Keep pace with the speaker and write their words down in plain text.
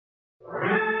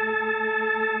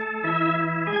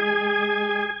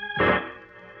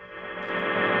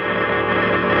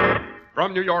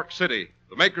from New York City,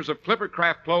 the makers of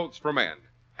Clippercraft clothes for men,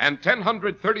 and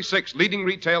 1,036 leading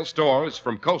retail stores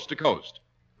from coast to coast,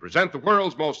 present the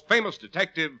world's most famous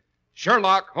detective,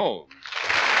 Sherlock Holmes.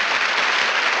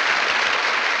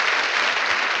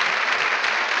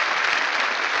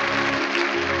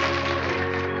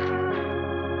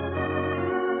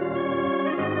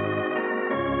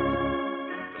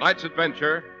 Tonight's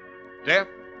adventure, Death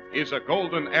is a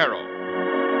Golden Arrow.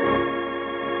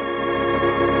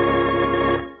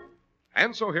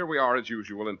 And so here we are, as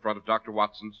usual, in front of Dr.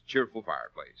 Watson's cheerful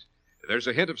fireplace. There's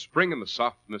a hint of spring in the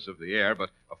softness of the air, but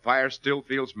a fire still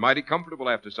feels mighty comfortable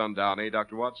after sundown, eh,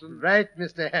 Dr. Watson? Right,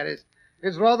 Mr. Harris.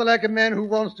 It's rather like a man who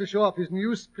wants to show off his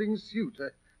new spring suit,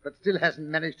 but still hasn't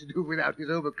managed to do without his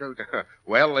overcoat.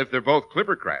 Well, if they're both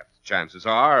Clippercrafts, chances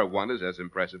are one is as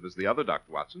impressive as the other,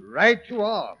 Dr. Watson. Right you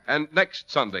are. And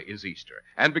next Sunday is Easter.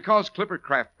 And because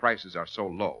Clippercraft prices are so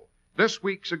low, this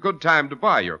week's a good time to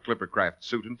buy your Clippercraft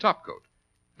suit and topcoat.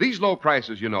 These low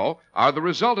prices, you know, are the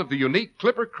result of the unique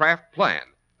Clippercraft plan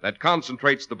that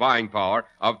concentrates the buying power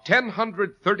of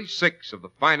 1,036 of the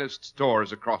finest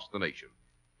stores across the nation.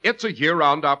 It's a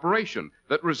year-round operation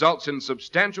that results in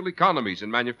substantial economies in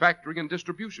manufacturing and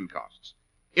distribution costs.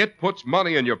 It puts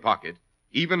money in your pocket,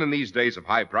 even in these days of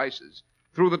high prices,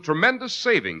 through the tremendous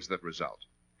savings that result.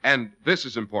 And this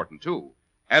is important, too,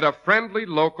 at a friendly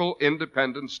local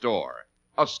independent store,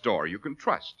 a store you can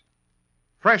trust.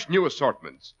 Fresh new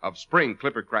assortments of spring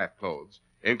Clippercraft clothes,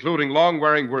 including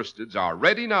long-wearing worsteds, are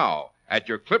ready now at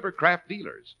your Clippercraft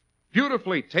dealers.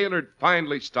 Beautifully tailored,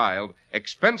 finely styled,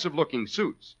 expensive-looking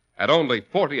suits at only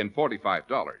 $40 and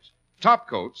 $45. Top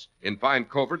coats in fine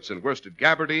coverts and worsted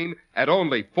gabardine at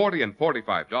only $40 and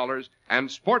 $45, and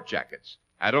sport jackets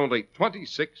at only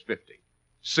 $26.50.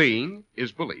 Seeing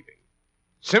is believing.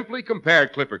 Simply compare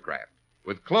Clippercraft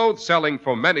with clothes selling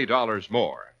for many dollars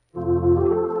more.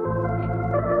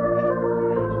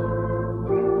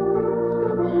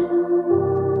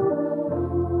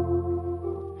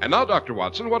 And now, Dr.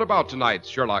 Watson, what about tonight's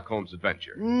Sherlock Holmes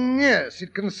adventure? Yes,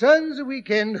 it concerns a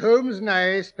weekend Holmes and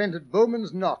I spent at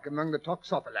Bowman's Knock among the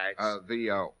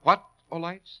Toxophilites. What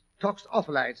olites?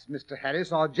 Toxophilites, Mr.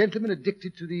 Harris, are gentlemen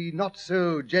addicted to the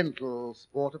not-so-gentle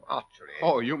sport of archery.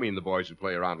 Oh, you mean the boys who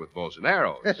play around with bows and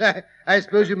arrows. I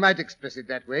suppose you might express it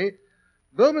that way.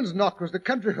 Bowman's Knock was the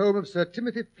country home of Sir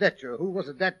Timothy Fletcher, who was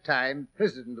at that time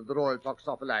president of the Royal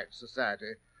Toxophilite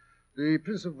Society. The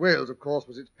Prince of Wales, of course,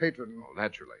 was its patron. Oh,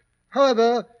 naturally.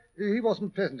 However, he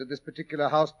wasn't present at this particular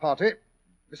house party.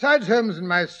 Besides Holmes and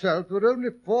myself, there were only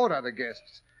 4 other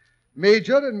guests.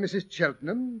 Major and Mrs.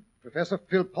 Cheltenham, Professor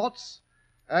Philpotts,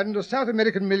 and a South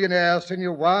American millionaire,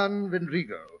 Senor Juan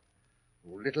Vendrigo.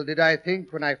 Oh, little did I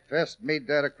think when I first made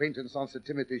their acquaintance on Sir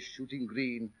Timothy's shooting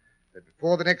green that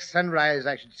before the next sunrise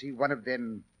I should see one of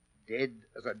them dead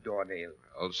as a doornail.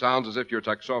 Well, it sounds as if your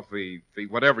Toxophi,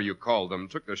 whatever you call them,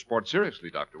 took their sport seriously,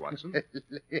 Dr. Watson.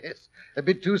 Yes, a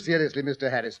bit too seriously,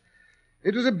 Mr. Harris.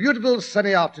 It was a beautiful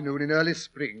sunny afternoon in early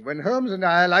spring when Holmes and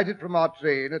I alighted from our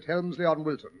train at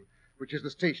Helmsley-on-Wilton, which is the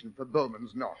station for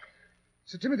Bowman's Knock.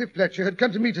 Sir Timothy Fletcher had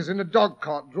come to meet us in a dog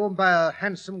cart drawn by a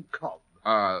handsome cob.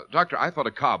 Doctor, I thought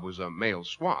a cob was a male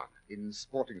swan. In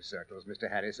sporting circles, Mr.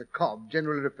 Harris, a cob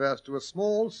generally refers to a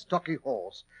small, stocky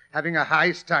horse having a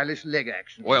high, stylish leg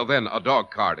action. Well, then, a dog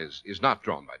cart is not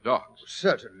drawn by dogs.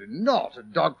 Certainly not. A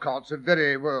dog cart's a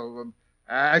very,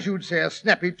 as you'd say, a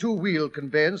snappy 2-wheel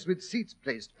conveyance with seats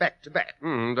placed back to back.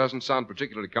 Doesn't sound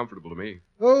particularly comfortable to me.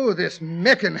 Oh, this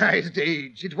mechanized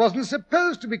age. It wasn't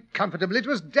supposed to be comfortable. It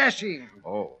was dashing.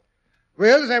 Oh.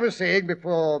 Well, as I was saying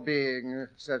before being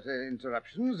certain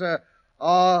interruptions,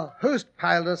 our host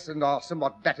piled us and our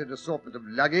somewhat battered assortment of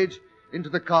luggage into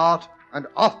the cart, and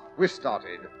off we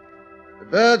started. The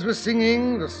birds were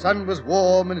singing, the sun was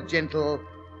warm and gentle,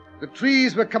 the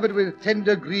trees were covered with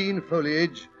tender green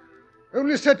foliage.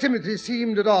 Only Sir Timothy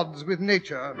seemed at odds with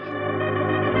nature.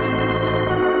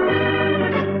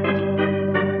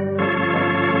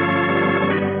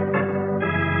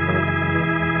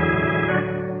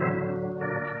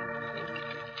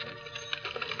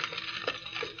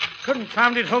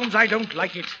 Confound it, Holmes, I don't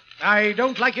like it. I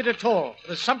don't like it at all.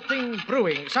 There's something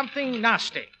brewing, something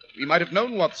nasty. We might have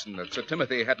known, Watson, that Sir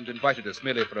Timothy hadn't invited us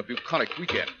merely for a bucolic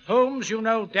weekend. Holmes, you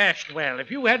know dashed well.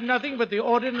 If you had nothing but the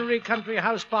ordinary country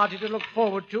house party to look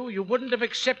forward to, you wouldn't have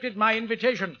accepted my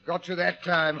invitation. Got you that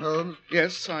time, Holmes.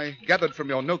 Yes, I gathered from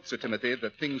your notes, Sir Timothy,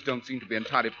 that things don't seem to be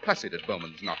entirely placid at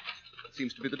Bowman's Knock.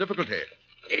 Seems to be the difficulty.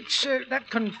 It's that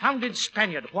confounded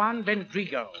Spaniard, Juan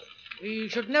Vendrigo. We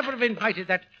should never have invited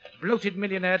that bloated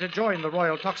millionaire to join the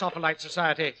Royal Toxophilite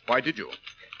Society. Why did you?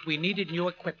 We needed new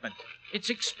equipment. It's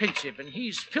expensive, and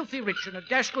he's filthy rich and a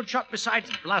dash good shot besides.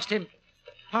 Blast him.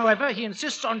 However, he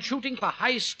insists on shooting for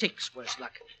high stakes, worse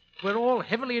luck. We're all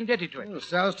heavily indebted to it. Oh,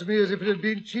 sounds to me as if it had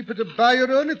been cheaper to buy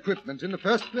your own equipment in the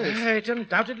first place. It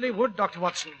undoubtedly would, Dr.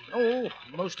 Watson. Oh,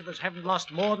 most of us haven't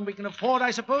lost more than we can afford,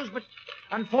 I suppose, but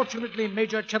unfortunately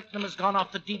Major Cheltenham has gone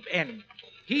off the deep end.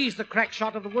 He's the crack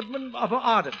shot of the woodman of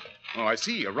Arden. Oh, I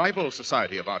see. A rival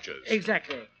society of archers.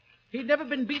 Exactly. He'd never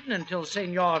been beaten until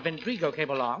Senor Vendrigo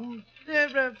came along.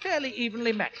 They're fairly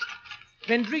evenly matched.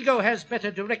 Vendrigo has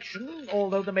better direction,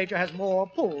 although the Major has more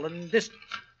pull and distance.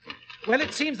 Well,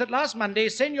 it seems that last Monday,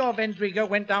 Senor Vendrigo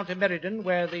went down to Meriden,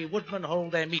 where the woodmen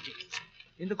hold their meetings.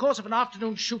 In the course of an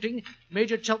afternoon's shooting,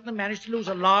 Major Cheltenham managed to lose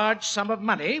a large sum of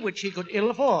money, which he could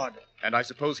ill afford. And I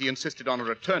suppose he insisted on a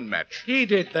return match. He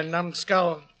did, the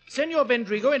numbskull. Senor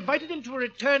Vendrigo invited him to a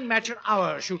return match at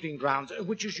our shooting grounds,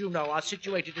 which, as you know, are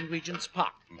situated in Regent's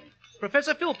Park.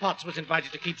 Professor Philpotts was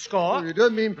invited to keep score. Oh, you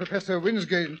don't mean Professor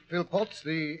Winsgate Philpotts,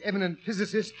 the eminent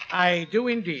physicist? I do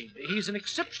indeed. He's an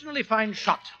exceptionally fine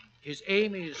shot. His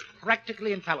aim is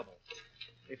practically infallible.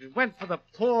 If it went for the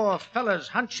poor fellow's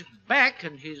hunched back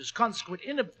and his consequent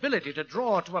inability to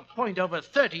draw to a point over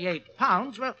 38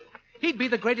 pounds, well, he'd be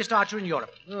the greatest archer in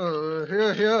Europe. Oh,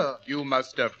 hear, hear. You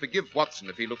must forgive Watson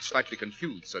if he looks slightly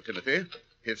confused, Sir Timothy.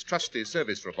 His trusty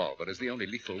service revolver is the only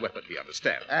lethal weapon he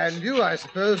understands. And you, I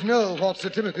suppose, know what Sir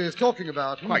Timothy is talking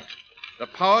about. Quite. The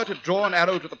power to draw an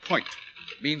arrow to the point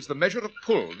means the measure of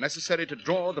pull necessary to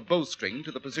draw the bowstring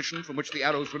to the position from which the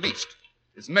arrow is released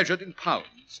is measured in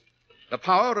pounds. The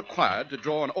power required to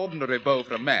draw an ordinary bow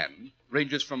for a man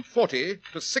ranges from 40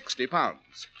 to 60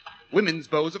 pounds. Women's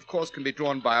bows, of course, can be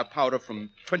drawn by a power of from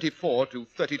 24 to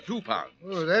 32 pounds.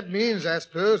 Oh, that means, I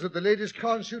suppose, that the ladies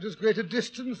can't shoot as great a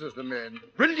distance as the men.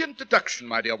 Brilliant deduction,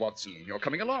 my dear Watson. You're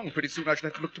coming along. Pretty soon I shall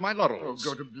have to look to my Oh, laurels.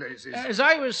 go to blazes. As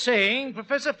I was saying,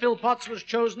 Professor Philpotts was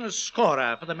chosen as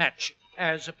scorer for the match.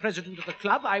 As president of the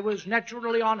club, I was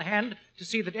naturally on hand to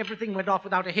see that everything went off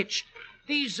without a hitch.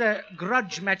 These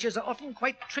grudge matches are often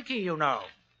quite tricky, you know.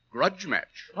 Grudge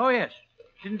match. Oh, yes.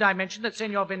 Didn't I mention that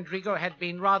Senor Vendrigo had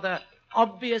been rather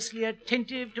obviously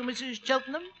attentive to Mrs.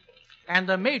 Cheltenham? And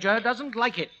the Major doesn't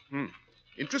like it.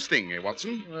 Interesting,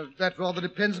 Watson. Well, that rather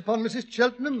depends upon Mrs.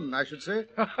 Cheltenham, I should say.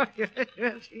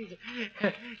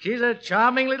 She's a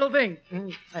charming little thing.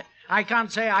 I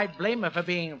can't say I blame her for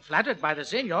being flattered by the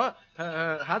senor.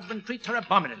 Her husband treats her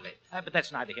abominably. But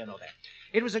that's neither here nor there.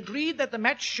 It was agreed that the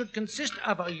match should consist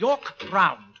of a York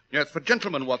round. Yes, for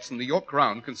gentlemen, Watson, the York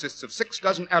round consists of 6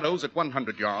 dozen arrows at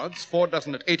 100 yards, 4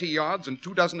 dozen at 80 yards, and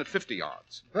 2 dozen at 50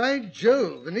 yards. By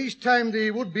Jove, and each time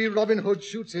the would-be Robin Hood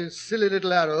shoots his silly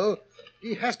little arrow,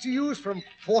 he has to use from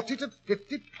 40 to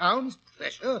 50 pounds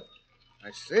pressure.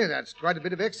 I say, that's quite a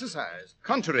bit of exercise.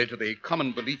 Contrary to the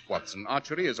common belief, Watson,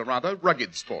 archery is a rather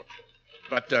rugged sport.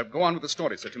 But go on with the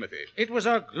story, Sir Timothy. It was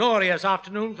a glorious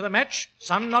afternoon for the match.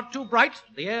 Sun not too bright,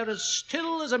 the air as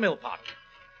still as a millpot.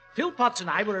 Philpotts and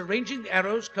I were arranging the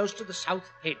arrows close to the south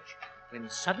hedge, when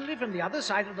suddenly from the other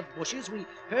side of the bushes we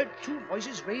heard 2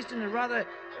 voices raised in a rather,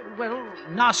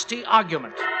 nasty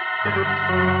argument.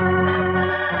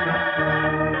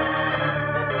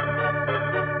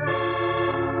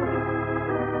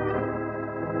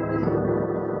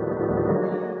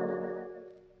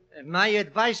 My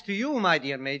advice to you, my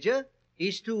dear Major,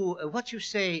 is to,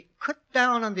 cut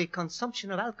down on the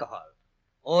consumption of alcohol,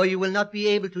 or you will not be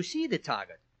able to see the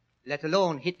target, let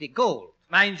alone hit the goal.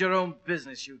 Mind your own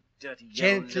business, you dirty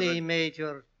yellow Gently, liver.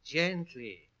 Major,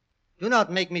 gently. Do not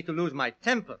make me to lose my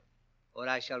temper, or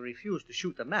I shall refuse to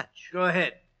shoot a match. Go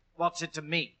ahead. What's it to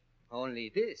me?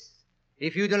 Only this.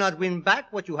 If you do not win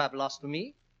back what you have lost to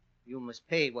me, you must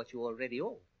pay what you already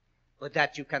owe. But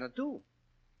that you cannot do.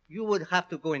 You would have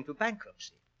to go into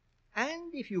bankruptcy.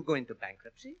 And if you go into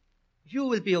bankruptcy, you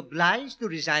will be obliged to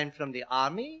resign from the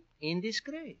army in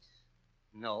disgrace.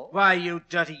 No. Why, you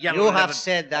dirty yellow You liver. have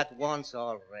said that once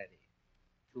already.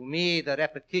 To me, the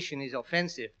repetition is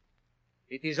offensive.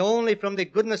 It is only from the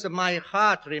goodness of my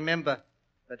heart, remember,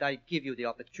 that I give you the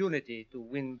opportunity to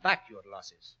win back your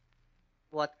losses.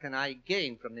 What can I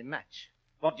gain from the match?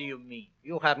 What do you mean?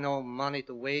 You have no money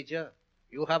to wager.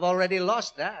 You have already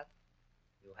lost that.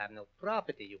 You have no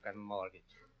property you can mortgage.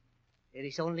 There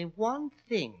is only one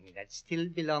thing that still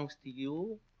belongs to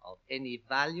you of any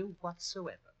value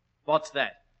whatsoever. What's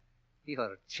that?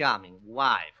 Your charming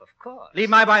wife, of course. Leave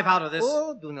my wife out of this.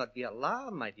 Oh, do not be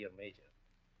alarmed, my dear Major.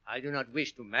 I do not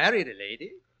wish to marry the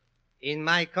lady. In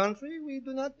my country, we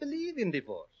do not believe in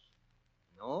divorce.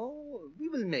 No, we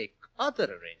will make other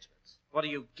arrangements. What are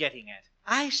you getting at?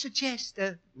 I suggest,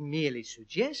 merely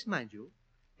suggest, mind you,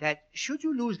 that should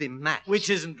you lose the match... Which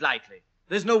isn't likely.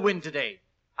 There's no win today.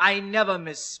 I never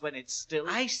miss when it's still.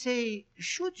 I say,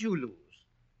 should you lose,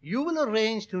 You will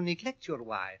arrange to neglect your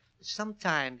wife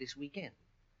sometime this weekend,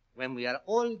 when we are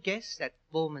all guests at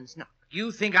Bowman's Knock.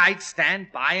 You think I'd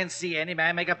stand by and see any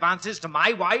man make advances to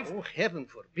my wife? Oh, heaven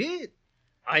forbid.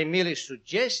 I merely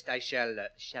suggest I shall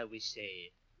we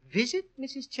say, visit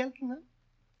Mrs. Cheltenham.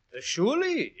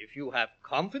 Surely, if you have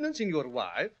confidence in your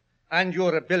wife and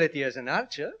your ability as an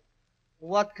archer,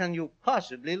 what can you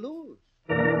possibly lose?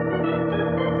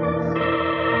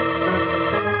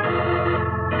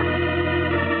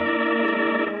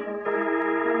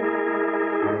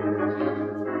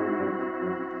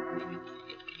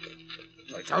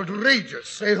 It's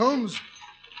outrageous, eh, Holmes?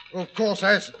 Of course,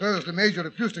 I suppose the Major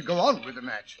refused to go on with the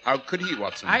match. How could he,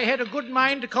 Watson? I had a good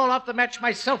mind to call off the match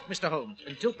myself, Mr. Holmes,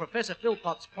 until Professor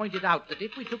Philpotts pointed out that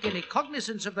if we took any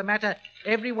cognizance of the matter,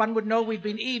 everyone would know we'd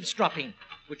been eavesdropping,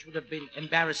 which would have been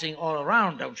embarrassing all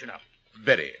around, don't you know?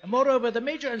 Very. Moreover, the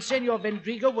Major and Senor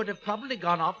Vendrigo would have probably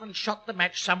gone off and shot the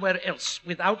match somewhere else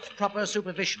without proper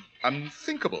supervision.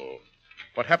 Unthinkable.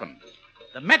 What happened?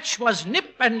 The match was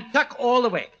nip and tuck all the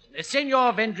way.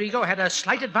 Senor Vendrigo had a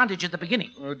slight advantage at the beginning.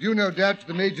 Due no doubt to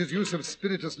the Major's use of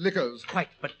spirituous liquors. Quite,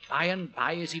 but by and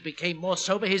by, as he became more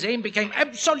sober, his aim became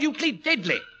absolutely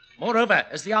deadly. Moreover,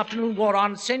 as the afternoon wore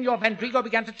on, Senor Vendrigo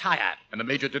began to tire. And the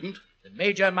Major didn't? The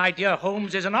Major, my dear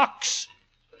Holmes, is an ox.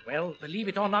 Well, believe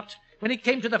it or not, when it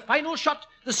came to the final shot,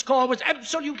 the score was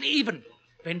absolutely even.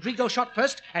 Vendrigo shot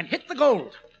first and hit the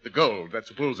gold. The gold,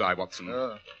 that's a bullseye, Watson.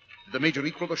 Did the Major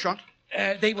equal the shot?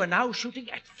 They were now shooting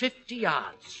at 50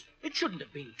 yards. It shouldn't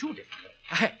have been too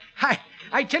difficult.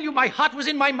 I tell you, my heart was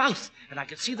in my mouth, and I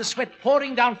could see the sweat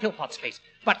pouring down Philpotts' face.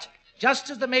 But just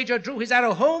as the Major drew his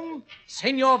arrow home,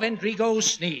 Senor Vendrigo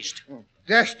sneezed.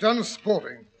 Dashed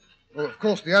unsporting. Well, of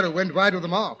course, the arrow went wide of the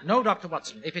mark. No, Dr.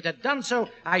 Watson. If it had done so,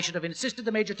 I should have insisted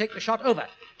the Major take the shot over.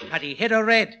 But he hit a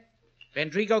red.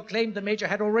 Vendrigo claimed the Major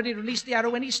had already released the arrow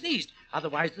when he sneezed.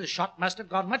 Otherwise, the shot must have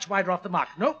gone much wider off the mark.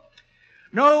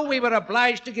 No, we were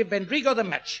obliged to give Vendrigo the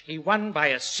match. He won by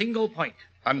a single point.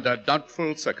 Under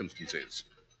doubtful circumstances.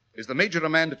 Is the Major a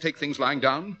man to take things lying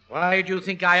down? Why do you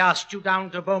think I asked you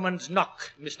down to Bowman's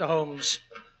Knock, Mr. Holmes?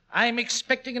 I'm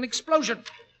expecting an explosion,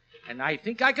 and I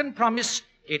think I can promise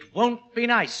it won't be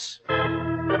nice.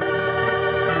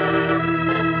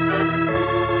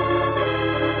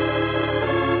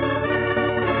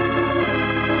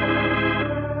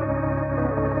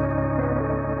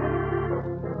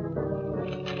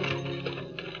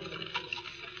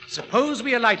 Suppose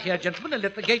we alight here, gentlemen, and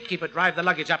let the gatekeeper drive the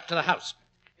luggage up to the house.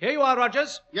 Here you are,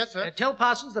 Rogers. Yes, sir. Tell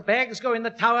Parsons the bags go in the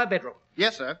tower bedroom.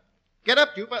 Yes, sir. Get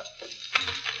up, Juba.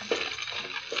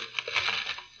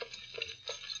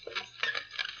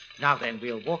 Now then,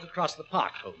 we'll walk across the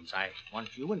park, Holmes. I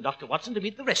want you and Dr. Watson to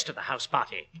meet the rest of the house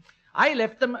party. I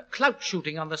left them clout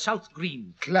shooting on the south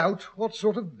green. Clout? What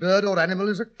sort of bird or animal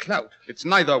is a clout? It's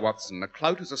neither, Watson. A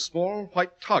clout is a small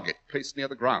white target placed near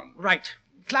the ground. Right.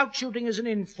 Clout shooting is an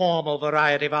informal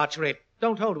variety of archery.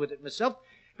 Don't hold with it myself,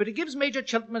 but it gives Major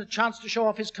Cheltenham a chance to show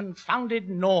off his confounded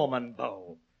Norman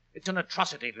bow. It's an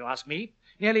atrocity, if you ask me.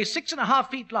 Nearly 6.5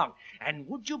 feet long. And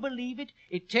would you believe it?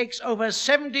 It takes over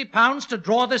 70 pounds to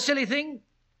draw the silly thing.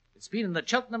 It's been in the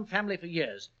Cheltenham family for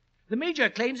years. The Major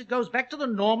claims it goes back to the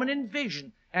Norman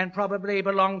invasion and probably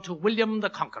belonged to William the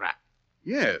Conqueror.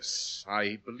 Yes,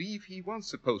 I believe he was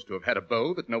supposed to have had a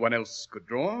bow that no one else could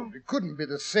draw. It couldn't be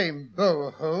the same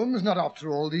bow, Holmes, not after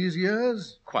all these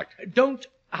years. Quite.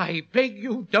 I beg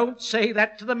you, don't say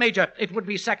that to the Major. It would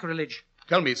be sacrilege.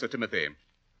 Tell me, Sir Timothy,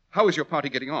 how is your party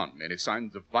getting on? Any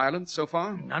signs of violence so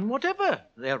far? None whatever.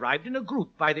 They arrived in a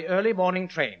group by the early morning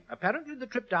train. Apparently the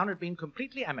trip down had been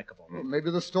completely amicable. Well,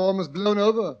 maybe the storm has blown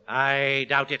over. I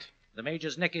doubt it. The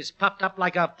Major's neck is puffed up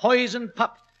like a poisoned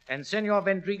pup, and Senor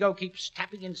Vendrigo keeps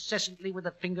tapping incessantly with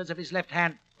the fingers of his left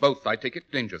hand. Both, I take it,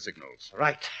 danger signals.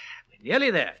 Right. We're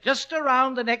nearly there. Just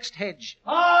around the next hedge.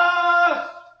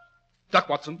 Duck,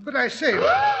 Watson. But I say...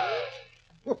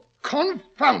 Oh,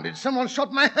 confound it. Someone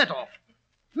shot my hat off.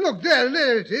 Look, there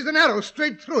it is. An arrow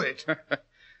straight through it.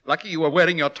 Lucky you were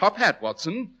wearing your top hat,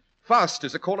 Watson. Fast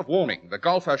is a call of warning. The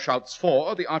golfer shouts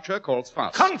for, the archer calls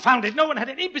fast. Confound it! No one had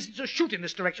any business to shoot in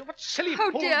this direction. What silly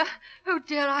Oh, fool.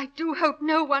 dear, I do hope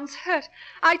no one's hurt.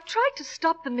 I tried to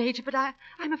stop the Major, but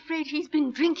I'm afraid he's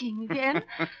been drinking again.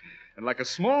 And like a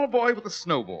small boy with a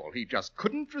snowball, he just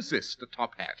couldn't resist a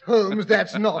top hat. Holmes,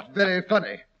 that's not very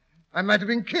funny. I might have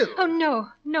been killed. Oh,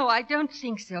 no, I don't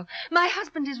think so. My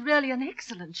husband is really an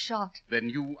excellent shot. Then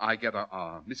you, I gather,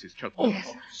 are Mrs. Cheltenham.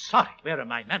 Yes. Sorry, where are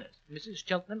my manners? Mrs.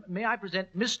 Cheltenham, may I present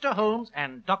Mr. Holmes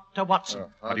and Dr. Watson?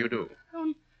 How do you do?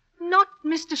 Oh, not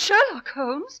Mr. Sherlock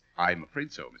Holmes. I'm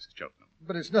afraid so, Mrs. Cheltenham.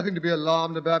 But it's nothing to be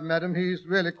alarmed about, madam. He's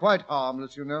really quite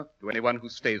harmless, you know. To anyone who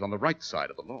stays on the right side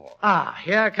of the law. Ah,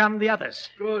 here come the others.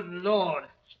 Good Lord.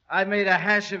 I made a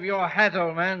hash of your hat,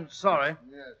 old man. Sorry.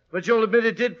 Yes. But you'll admit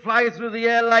it did fly through the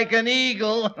air like an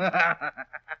eagle.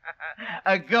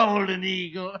 A golden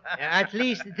eagle. At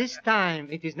least this time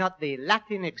it is not the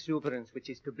Latin exuberance which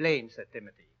is to blame, Sir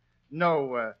Timothy.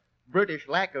 No, British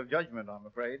lack of judgment, I'm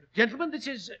afraid. Gentlemen, this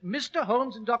is Mr.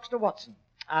 Holmes and Dr. Watson.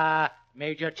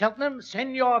 Major Cheltenham,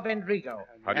 Senor Vendrigo.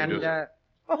 How do you do, sir?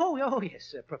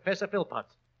 Yes, Professor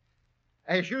Philpotts.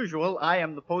 As usual, I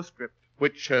am the postscript.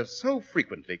 Which so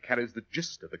frequently carries the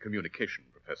gist of the communication,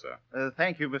 Professor.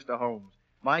 Thank you, Mr. Holmes.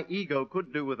 My ego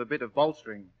could do with a bit of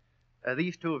bolstering.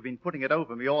 These two have been putting it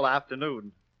over me all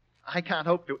afternoon. I can't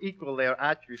hope to equal their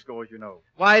archery scores, you know.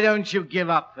 Why don't you give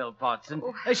up, Philpotts, and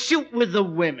shoot with the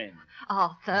women?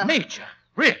 Arthur. Major,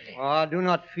 really? Do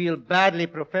not feel badly,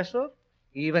 Professor.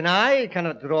 Even I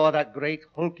cannot draw that great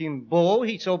hulking bow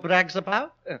he so brags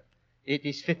about. It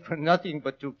is fit for nothing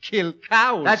but to kill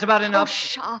cows. That's about Oh,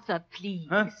 enough. Arthur, please.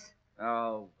 Huh?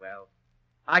 Oh, well.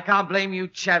 I can't blame you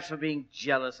chaps for being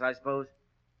jealous, I suppose.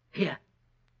 Here,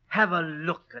 have a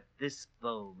look at this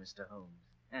bow, Mr.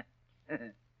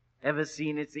 Holmes. Ever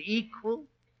seen its equal?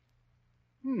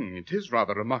 It is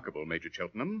rather remarkable, Major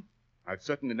Cheltenham. I've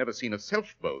certainly never seen a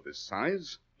self-bow this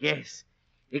size. Yes.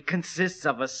 It consists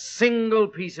of a single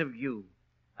piece of yew,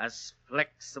 as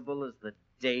flexible as the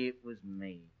day it was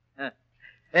made.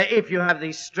 If you have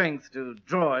the strength to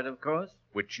draw it, of course.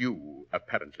 Which you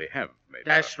apparently have, Major.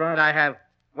 That's right, I have.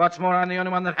 What's more, I'm the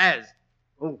only one that has.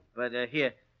 Oh, but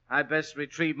here, I'd best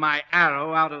retrieve my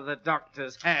arrow out of the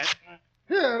doctor's hat.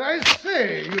 Here, I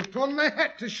say, you've torn my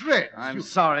hat to shreds. I'm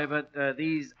sorry, but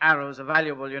these arrows are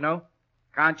valuable, you know.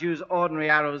 Can't use ordinary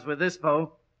arrows with this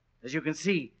bow. As you can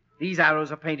see, these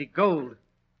arrows are painted gold.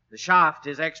 The shaft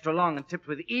is extra long and tipped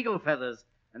with eagle feathers,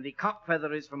 and the cock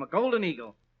feather is from a golden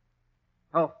eagle.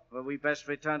 Oh, well, we best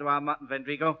return to our mutton,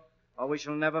 Vendrigo, or we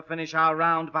shall never finish our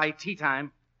round by tea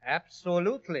time.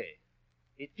 Absolutely.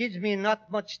 It gives me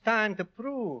not much time to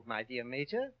prove, my dear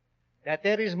Major, that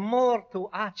there is more to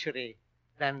archery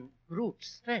than brute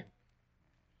strength.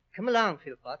 Come along,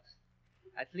 Philpotts.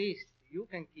 At least you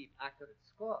can keep accurate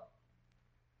score.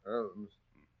 Holmes,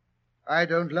 I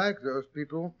don't like those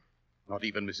people. Not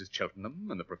even Mrs. Cheltenham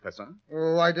and the Professor?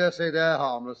 Oh, I dare say they're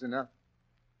harmless enough.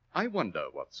 I wonder,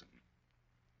 Watson.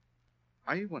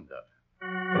 I wonder.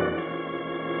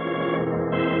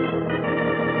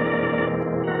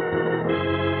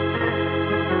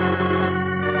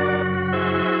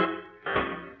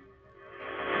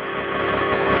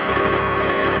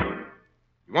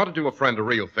 You want to do a friend a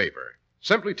real favor.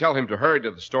 Simply tell him to hurry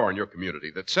to the store in your community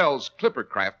that sells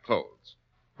Clippercraft clothes.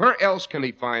 Where else can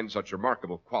he find such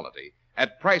remarkable quality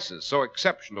at prices so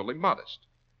exceptionally modest?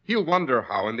 He'll wonder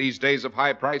how, in these days of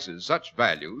high prices, such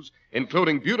values,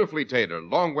 including beautifully tailored,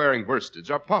 long-wearing worsteds,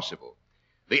 are possible.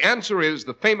 The answer is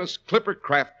the famous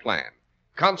Clippercraft plan,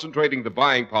 concentrating the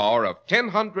buying power of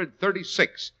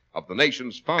 1,036 of the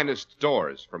nation's finest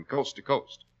stores from coast to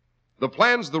coast. The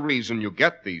plan's the reason you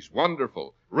get these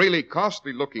wonderful, really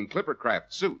costly-looking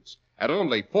Clippercraft suits at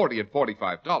only $40 and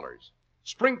 $45.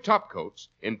 Spring topcoats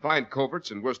in fine coverts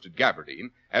and worsted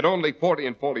gabardine at only $40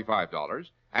 and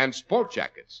 $45, and sport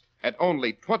jackets at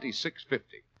only $26.50.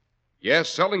 Yes,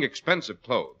 selling expensive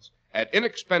clothes at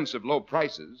inexpensive low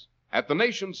prices at the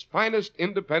nation's finest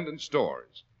independent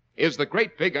stores is the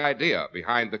great big idea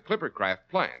behind the Clippercraft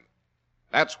plan.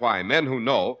 That's why men who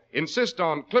know insist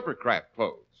on Clippercraft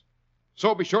clothes.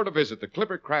 So be sure to visit the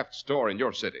Clippercraft store in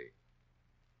your city.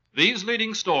 These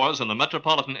leading stores in the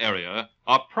metropolitan area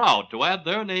are proud to add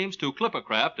their names to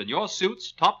Clippercraft in your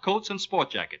suits, top coats, and sport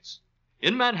jackets.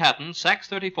 In Manhattan, Saks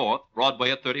 34th,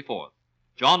 Broadway at 34th.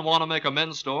 John Wanamaker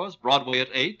Men's Stores, Broadway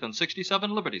at 8th and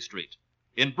 67 Liberty Street.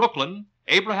 In Brooklyn,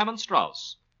 Abraham and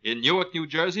Strauss. In Newark, New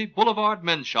Jersey, Boulevard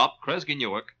Men's Shop, Kresge,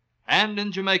 Newark. And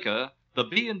in Jamaica, the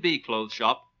B&B Clothes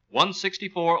Shop,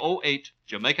 16408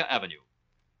 Jamaica Avenue.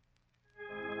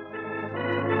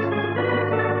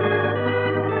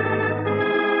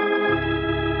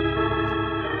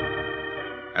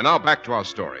 And now back to our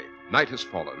story. Night has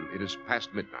fallen. It is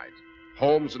past midnight.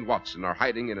 Holmes and Watson are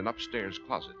hiding in an upstairs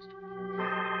closet.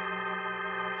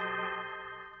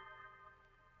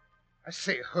 I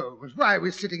say, Holmes, why are we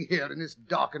sitting here in this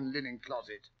darkened linen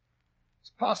closet?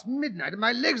 It's past midnight and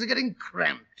my legs are getting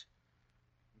cramped.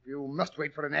 If you must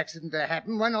wait for an accident to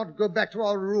happen, why not go back to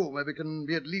our room where we can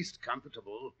be at least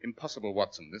comfortable? Impossible,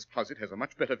 Watson. This closet has a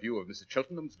much better view of Mrs.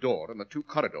 Cheltenham's door and the two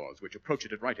corridors which approach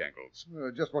it at right angles.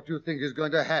 Just what you think is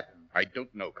going to happen. I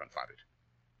don't know, confound it.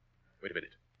 Wait a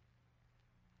minute.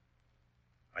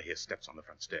 I hear steps on the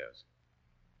front stairs.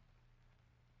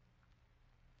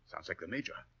 Sounds like the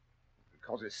Major.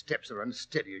 Because his steps are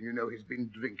unsteady and you know he's been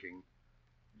drinking.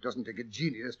 It doesn't take a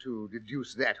genius to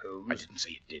deduce that, Holmes. I didn't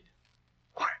say it did.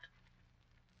 Quiet.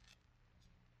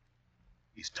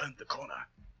 He's turned the corner.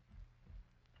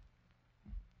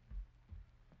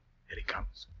 Here he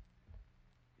comes.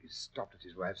 He's stopped at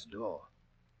his wife's door.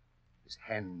 His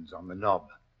hand's on the knob.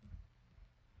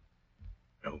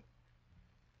 No.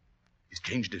 He's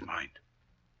changed his mind.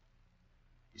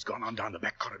 He's gone on down the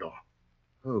back corridor.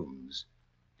 Holmes,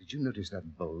 did you notice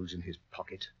that bulge in his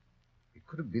pocket? It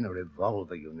could have been a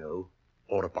revolver, you know.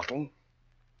 Or a bottle.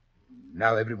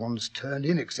 Now everyone's turned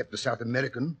in except the South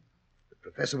American. The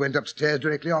professor went upstairs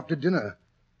directly after dinner.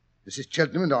 Mrs.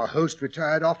 Cheltenham and our host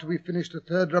retired after we finished the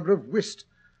third rubber of whist.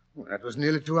 Well, that was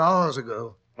nearly 2 hours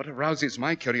ago. What arouses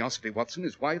my curiosity, Watson,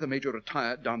 is why the Major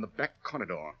retired down the back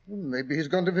corridor. Well, maybe he's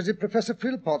gone to visit Professor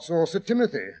Philpotts or Sir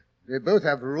Timothy. They both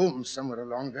have rooms somewhere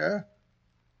along there.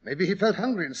 Maybe he felt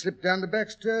hungry and slipped down the back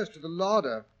stairs to the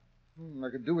larder. I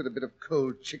could do with a bit of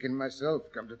cold chicken myself,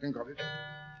 come to think of it.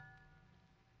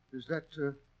 Is that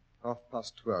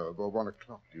 12:30 or 1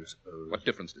 o'clock, do you suppose? What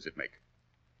difference does it make?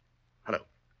 Hello.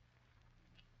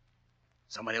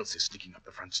 Someone else is sneaking up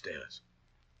the front stairs.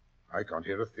 I can't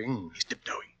hear a thing. He's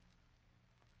tiptoeing.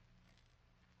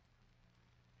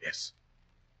 Yes.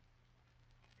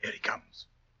 Here he comes.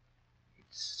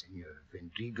 It's Senor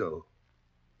Vendrigo.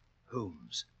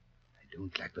 Holmes, I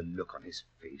don't like the look on his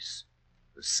face.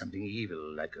 There's something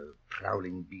evil, like a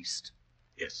prowling beast.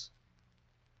 Yes.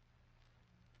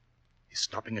 He's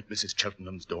stopping at Mrs.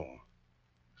 Cheltenham's door.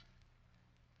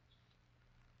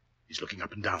 He's looking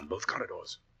up and down both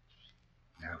corridors.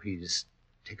 Now he's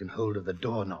taken hold of the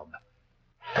doorknob.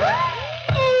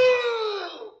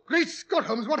 Great Scott,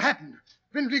 Holmes, what happened?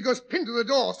 Vendrigo's pinned to the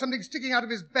door, something sticking out of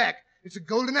his back. It's a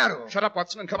golden arrow. Shut up,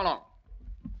 Watson, and come along.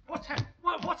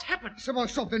 What's happened? Someone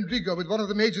shot Vendrigo with one of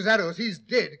the Major's arrows. He's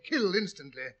dead, killed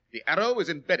instantly. The arrow is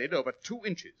embedded over 2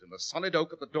 inches in the solid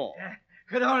oak of the door.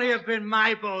 Could only have been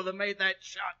my bow that made that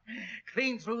shot.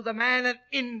 Clean through the man and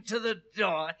into the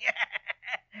door.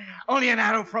 Only an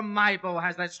arrow from my bow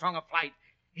has that strong a flight.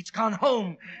 It's gone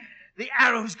home. The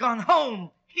arrow's gone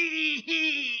home. Hee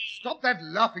hee. Stop that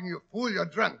laughing, you fool. You're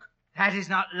drunk. That is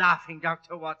not laughing,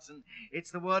 Dr. Watson.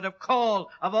 It's the word of call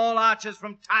of all archers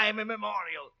from time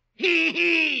immemorial. Hee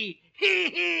hee. Hee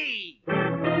hee.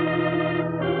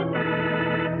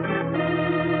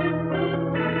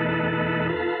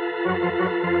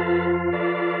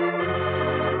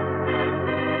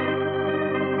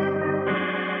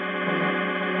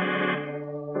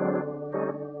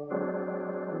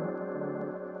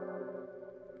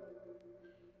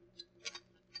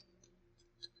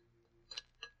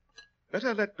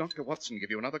 Better let Dr. Watson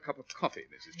give you another cup of coffee,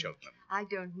 Mrs. Cheltenham. I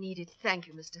don't need it, thank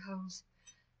you, Mr. Holmes.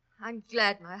 I'm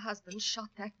glad my husband shot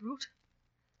that brute.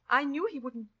 I knew he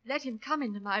wouldn't let him come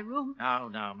into my room.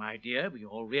 Now, my dear, we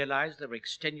all realize there are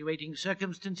extenuating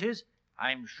circumstances.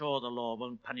 I'm sure the law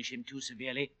won't punish him too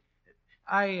severely.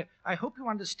 I hope you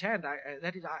understand.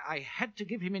 I had to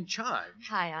give him in charge.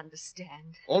 I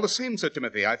understand. All the same, Sir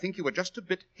Timothy, I think you were just a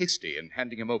bit hasty in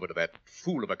handing him over to that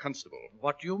fool of a constable.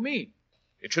 What do you mean?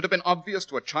 It should have been obvious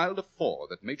to a child of 4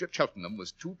 that Major Cheltenham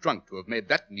was too drunk to have made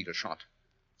that neat a shot.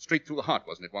 Straight through the heart,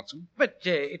 wasn't it, Watson? But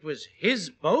it was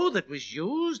his bow that was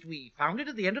used. We found it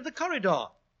at the end of the corridor.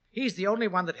 He's the only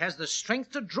one that has the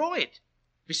strength to draw it.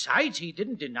 Besides, he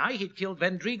didn't deny he'd killed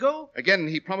Vendrigo. Again,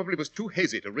 he probably was too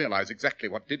hazy to realize exactly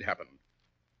what did happen.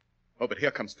 Oh, but here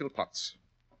comes Philpotts.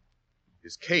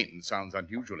 His cane sounds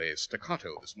unusually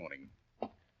staccato this morning.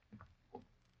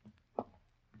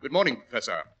 Good morning,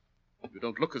 Professor. You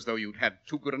don't look as though you'd had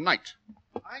too good a night.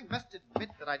 I must admit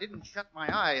that I didn't shut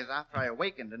my eyes after I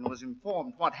awakened and was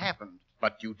informed what happened.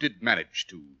 But you did manage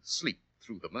to sleep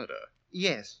through the murder.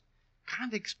 Yes.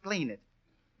 Can't explain it.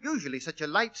 Usually such a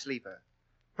light sleeper.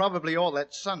 Probably all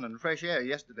that sun and fresh air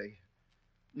yesterday.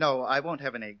 No, I won't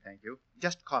have an egg, thank you.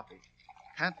 Just coffee.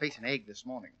 Can't face an egg this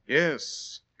morning.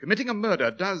 Yes. Committing a murder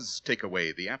does take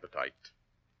away the appetite.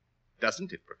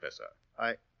 Doesn't it, Professor?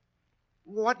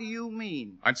 What do you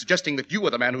mean? I'm suggesting that you were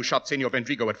the man who shot Senor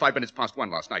Vendrigo at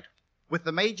 1:05 last night. With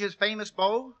the Major's famous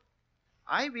bow?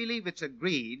 I believe it's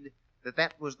agreed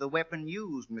that was the weapon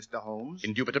used, Mr. Holmes.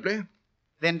 Indubitably.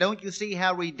 Then don't you see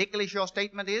how ridiculous your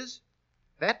statement is?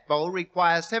 That bow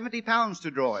requires 70 pounds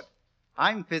to draw it.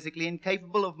 I'm physically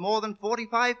incapable of more than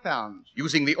 45 pounds.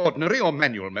 Using the ordinary or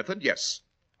manual method, yes.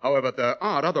 However, there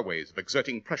are other ways of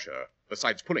exerting pressure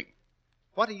besides pulling.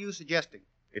 What are you suggesting?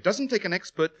 It doesn't take an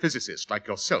expert physicist like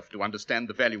yourself to understand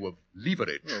the value of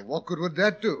leverage. Well, what good would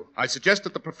that do? I suggest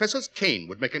that the professor's cane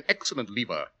would make an excellent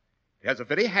lever. It has a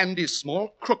very handy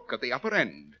small crook at the upper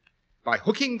end. By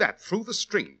hooking that through the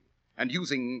string, and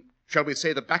using, shall we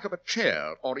say, the back of a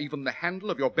chair or even the handle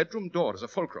of your bedroom door as a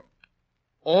fulcrum.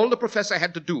 All the professor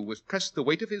had to do was press the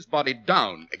weight of his body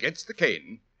down against the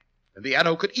cane, and the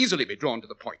arrow could easily be drawn to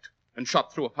the point and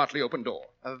shot through a partly open door.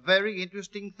 A very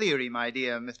interesting theory, my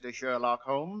dear Mr. Sherlock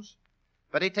Holmes.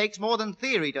 But it takes more than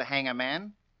theory to hang a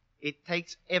man. It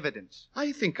takes evidence.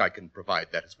 I think I can provide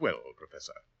that as well,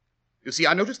 Professor. You see,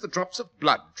 I noticed the drops of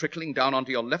blood trickling down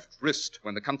onto your left wrist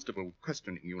when the constable was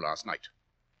questioning you last night.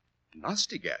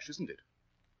 Nasty gash, isn't it?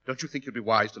 Don't you think you'd be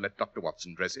wise to let Dr.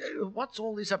 Watson dress it? What's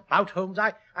all this about, Holmes?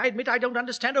 I admit I don't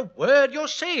understand a word you're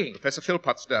saying. Professor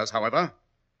Philpotts does, however.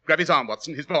 Grab his arm,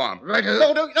 Watson, his forearm. Right. No,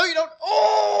 you don't.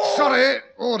 Oh! Sorry,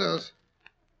 orders.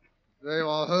 There you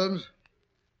are, Holmes.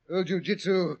 Old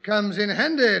jiu-jitsu comes in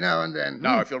handy now and then.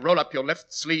 Now, if you'll roll up your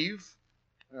left sleeve.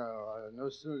 Oh, no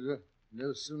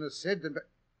sooner said than...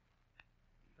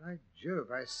 By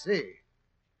Jove, I say.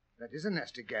 That is a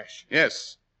nasty gash.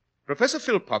 Yes. Professor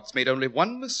Philpotts made only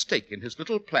one mistake in his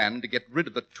little plan to get rid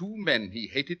of the two men he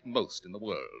hated most in the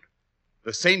world.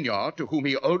 The seigneur, to whom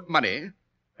he owed money,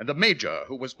 and the major,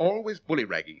 who was always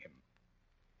bully-ragging him.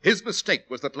 His mistake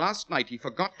was that last night he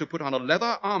forgot to put on a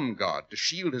leather arm guard to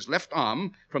shield his left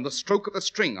arm from the stroke of the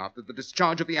string after the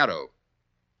discharge of the arrow.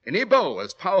 Any bow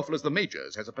as powerful as the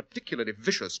major's has a particularly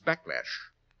vicious backlash,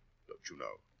 don't you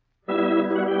know?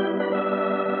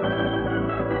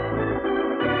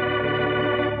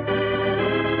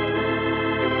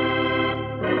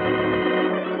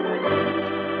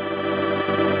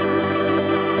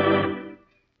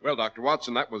 Well, Dr.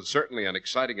 Watson, that was certainly an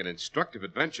exciting and instructive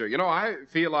adventure. You know, I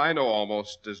feel I know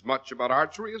almost as much about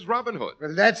archery as Robin Hood.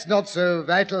 Well, that's not so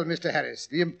vital, Mr. Harris.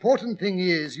 The important thing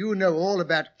is you know all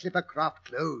about Clippercraft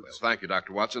clothes. Well, thank you,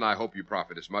 Dr. Watson. I hope you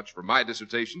profit as much from my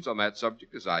dissertations on that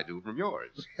subject as I do from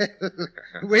yours.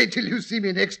 Wait till you see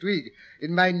me next week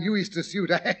in my new Easter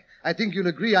suit. I think you'll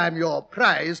agree I'm your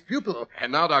prize pupil.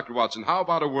 And now, Dr. Watson, how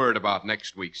about a word about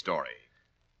next week's story?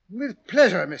 With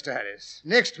pleasure, Mr. Harris.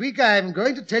 Next week I'm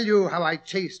going to tell you how I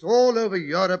chased all over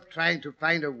Europe trying to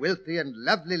find a wealthy and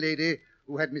lovely lady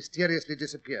who had mysteriously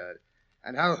disappeared,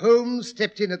 and how Holmes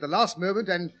stepped in at the last moment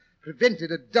and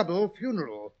prevented a double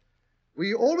funeral.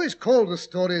 We always call the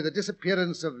story The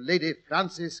Disappearance of Lady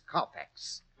Frances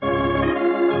Carfax.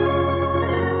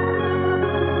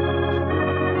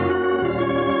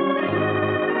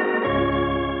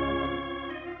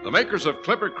 The makers of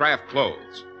Clippercraft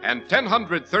Clothes and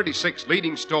 1,036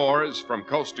 leading stores from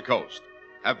coast to coast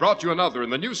have brought you another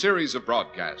in the new series of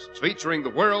broadcasts featuring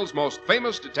the world's most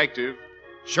famous detective,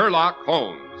 Sherlock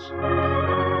Holmes.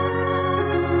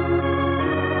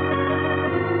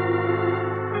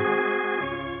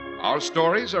 Our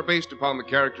stories are based upon the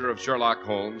character of Sherlock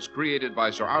Holmes created by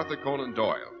Sir Arthur Conan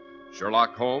Doyle.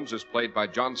 Sherlock Holmes is played by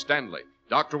John Stanley,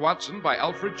 Dr. Watson by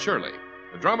Alfred Shirley.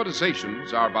 The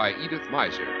dramatizations are by Edith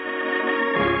Meiser.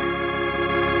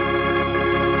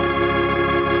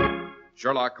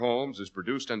 Sherlock Holmes is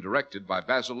produced and directed by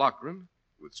Basil Lochran,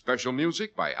 with special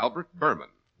music by Albert Berman.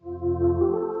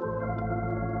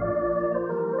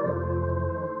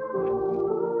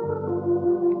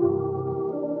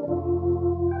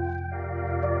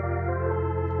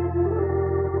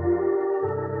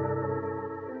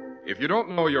 If you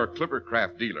don't know your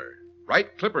Clippercraft dealer,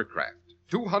 write Clippercraft,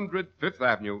 200 Fifth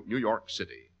Avenue, New York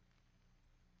City.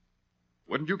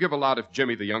 Wouldn't you give a lot if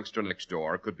Jimmy, the youngster next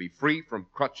door, could be free from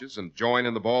crutches and join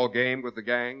in the ball game with the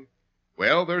gang?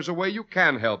 Well, there's a way you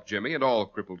can help Jimmy and all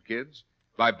crippled kids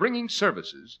by bringing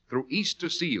services through Easter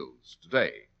Seals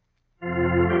today.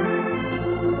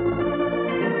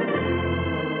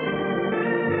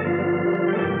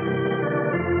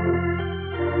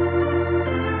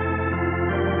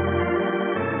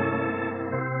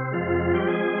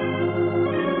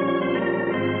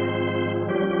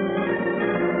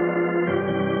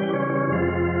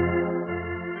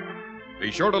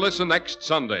 Be sure to listen next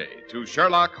Sunday to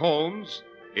Sherlock Holmes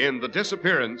in The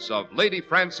Disappearance of Lady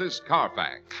Frances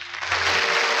Carfax.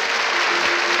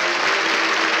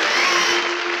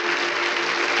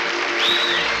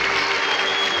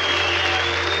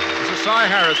 This is Cy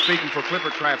Harris speaking for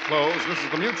Clippercraft Clothes. This is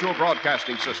the Mutual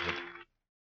Broadcasting System.